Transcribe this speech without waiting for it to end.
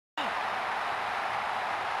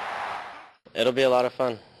It'll be a lot of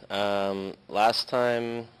fun. Last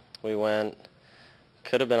time we went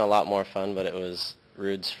could have been a lot more fun, but it was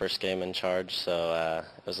Rude's first game in charge, so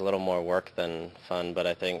it was a little more work than fun. But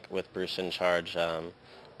I think with Bruce in charge,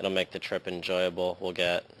 it'll make the trip enjoyable. We'll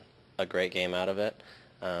get a great game out of it,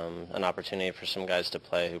 an opportunity for some guys to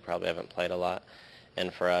play who probably haven't played a lot,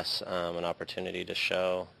 and for us, an opportunity to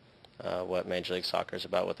show what Major League Soccer is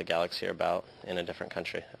about, what the Galaxy are about in a different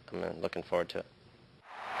country. I'm looking forward to it.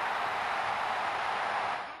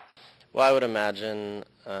 Well, I would imagine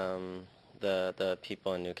the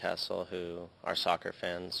people in Newcastle who are soccer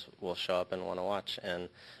fans will show up and want to watch. And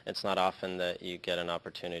it's not often that you get an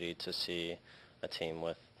opportunity to see a team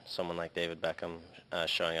with someone like David Beckham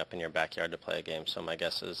showing up in your backyard to play a game. So my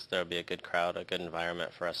guess is there'll be a good crowd, a good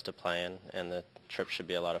environment for us to play in, and the trip should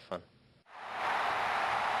be a lot of fun.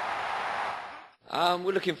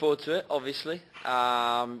 We're looking forward to it, obviously.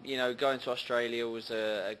 Going to Australia was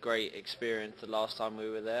a great experience the last time we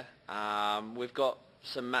were there. We've got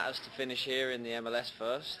some matters to finish here in the MLS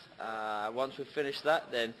first. Once we've finished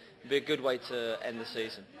that, then it'll be a good way to end the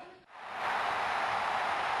season.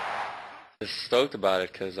 Just stoked about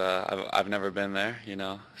it because I've never been there,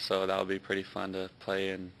 so that'll be pretty fun to play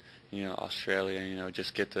in, Australia,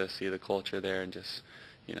 just get to see the culture there and just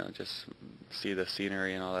see the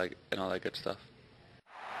scenery and all that good stuff.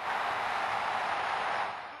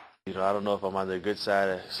 I don't know if I'm on their good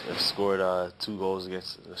side. I scored 2 goals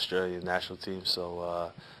against the Australian national team,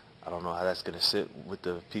 so I don't know how that's going to sit with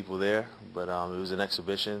the people there. But it was an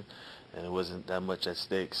exhibition, and it wasn't that much at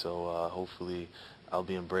stake. So hopefully, I'll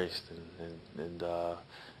be embraced,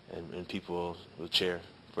 and people will cheer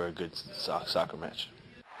for a good soccer match.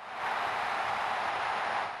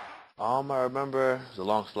 I remember it was a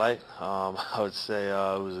long flight. I would say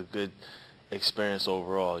it was a good experience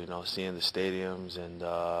overall, seeing the stadiums and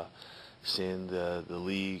seeing the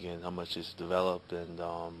league and how much it's developed and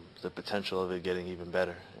the potential of it getting even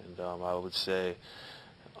better. And I would say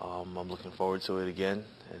I'm looking forward to it again,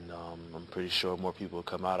 and I'm pretty sure more people will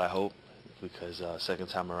come out, I hope, because second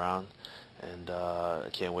time around, and I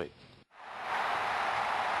can't wait.